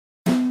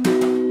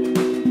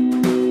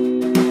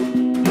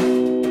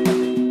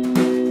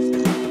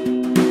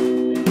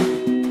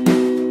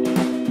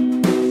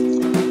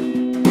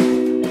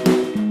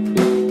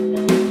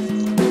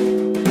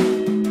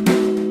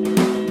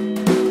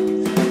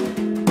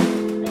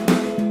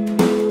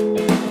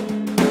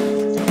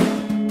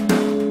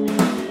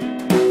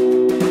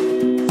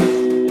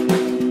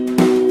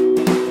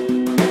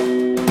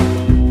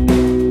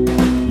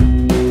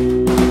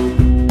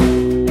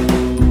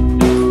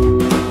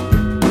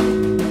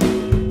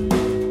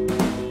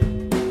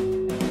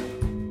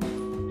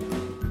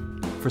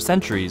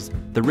centuries,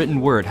 the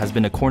written word has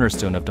been a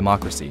cornerstone of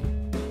democracy.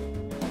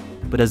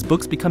 But as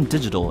books become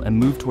digital and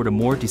move toward a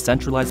more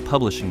decentralized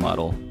publishing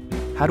model,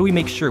 how do we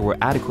make sure we're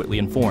adequately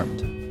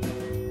informed?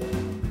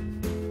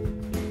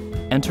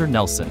 Enter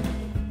Nelson,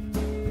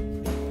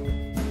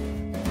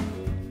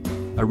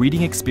 a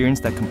reading experience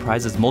that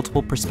comprises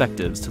multiple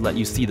perspectives to let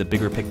you see the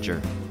bigger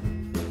picture.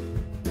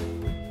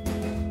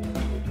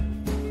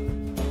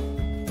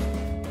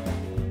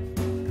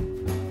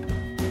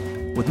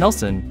 With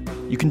Nelson,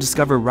 you can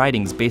discover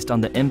writings based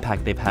on the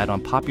impact they've had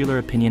on popular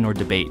opinion or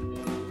debate,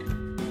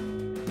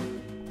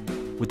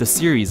 with a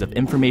series of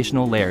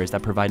informational layers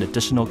that provide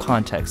additional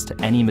context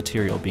to any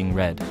material being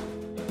read,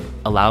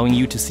 allowing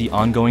you to see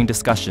ongoing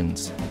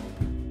discussions,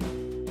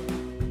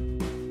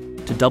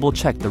 to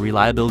double-check the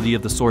reliability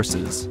of the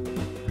sources,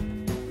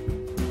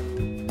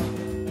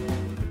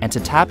 and to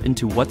tap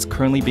into what's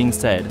currently being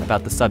said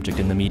about the subject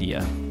in the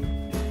media.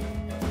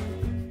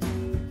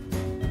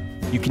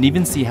 You can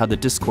even see how the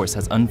discourse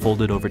has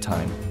unfolded over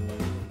time.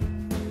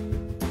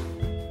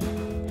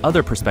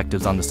 Other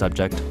perspectives on the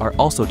subject are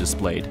also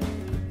displayed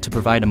to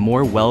provide a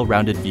more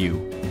well-rounded view.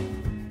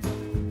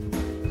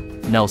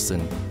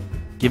 Nelson,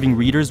 giving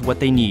readers what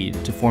they need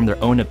to form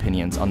their own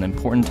opinions on the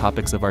important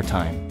topics of our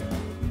time.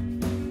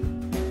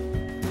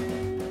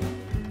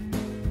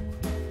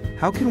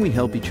 How can we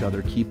help each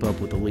other keep up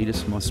with the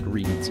latest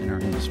must-reads in our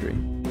industry?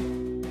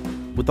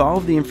 With all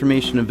of the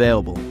information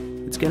available,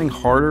 it's getting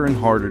harder and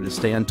harder to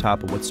stay on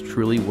top of what's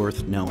truly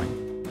worth knowing.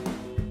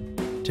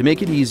 To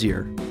make it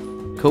easier,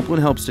 Coupland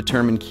helps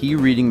determine key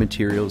reading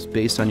materials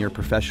based on your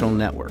professional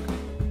network,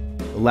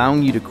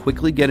 allowing you to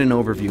quickly get an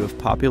overview of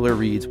popular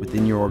reads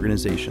within your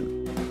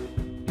organization.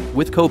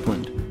 With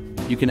Coupland,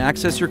 you can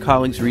access your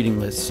colleagues' reading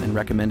lists and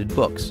recommended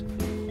books,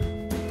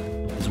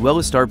 as well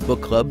as start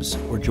book clubs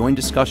or join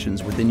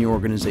discussions within your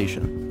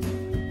organization.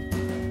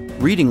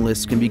 Reading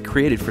lists can be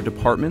created for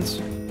departments,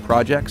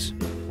 projects,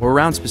 or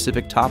around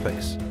specific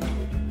topics.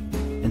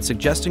 And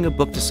suggesting a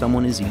book to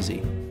someone is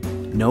easy.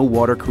 No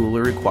water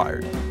cooler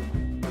required.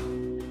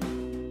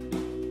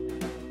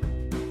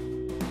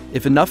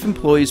 If enough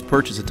employees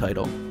purchase a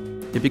title,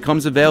 it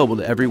becomes available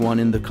to everyone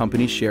in the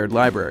company's shared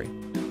library.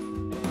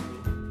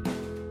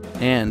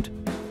 And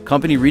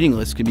company reading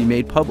lists can be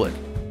made public,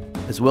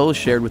 as well as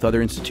shared with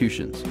other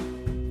institutions,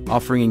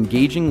 offering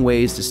engaging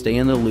ways to stay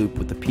in the loop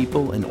with the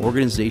people and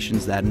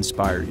organizations that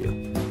inspire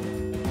you.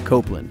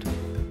 Coupland,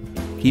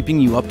 keeping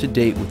you up to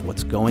date with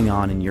what's going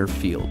on in your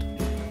field.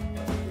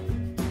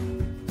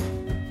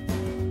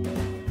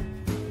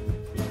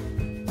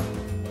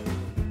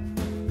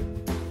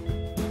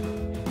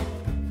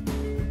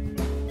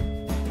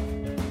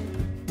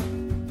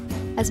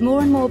 As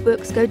more and more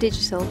books go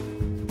digital,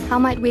 how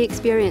might we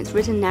experience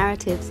written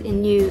narratives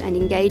in new and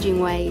engaging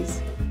ways?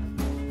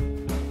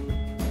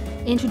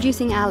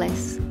 Introducing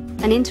Alice,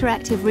 an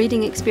interactive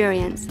reading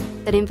experience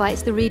that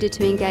invites the reader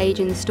to engage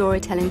in the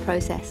storytelling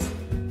process.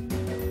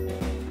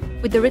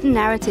 With the written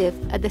narrative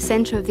at the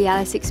center of the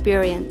Alice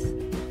experience,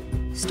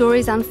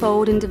 stories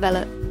unfold and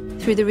develop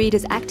through the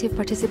reader's active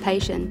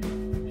participation,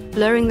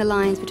 blurring the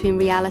lines between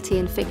reality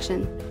and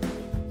fiction.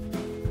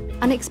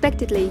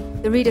 Unexpectedly,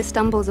 the reader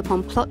stumbles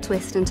upon plot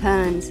twists and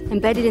turns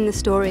embedded in the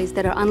stories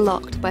that are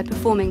unlocked by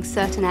performing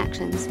certain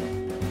actions,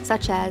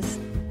 such as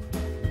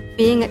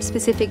being at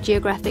specific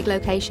geographic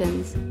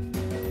locations,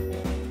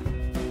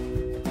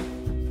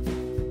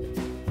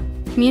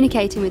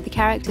 communicating with the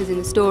characters in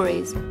the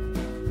stories,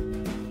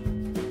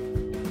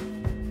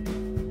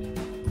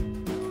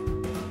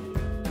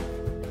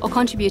 or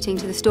contributing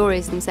to the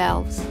stories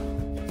themselves.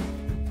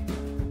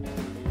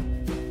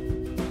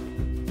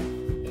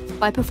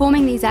 By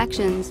performing these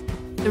actions,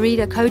 the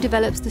reader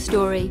co-develops the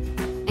story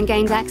and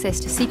gains access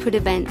to secret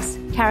events,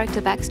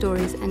 character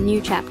backstories, and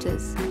new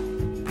chapters.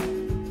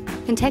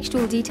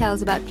 Contextual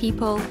details about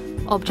people,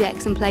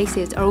 objects, and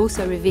places are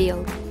also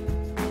revealed.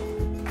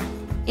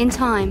 In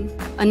time,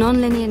 a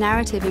non-linear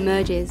narrative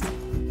emerges,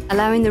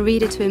 allowing the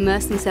reader to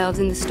immerse themselves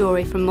in the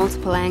story from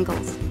multiple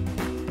angles.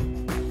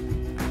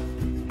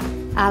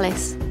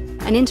 Alice,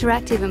 an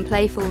interactive and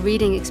playful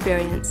reading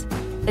experience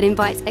that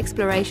invites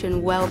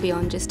exploration well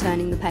beyond just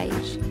turning the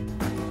page.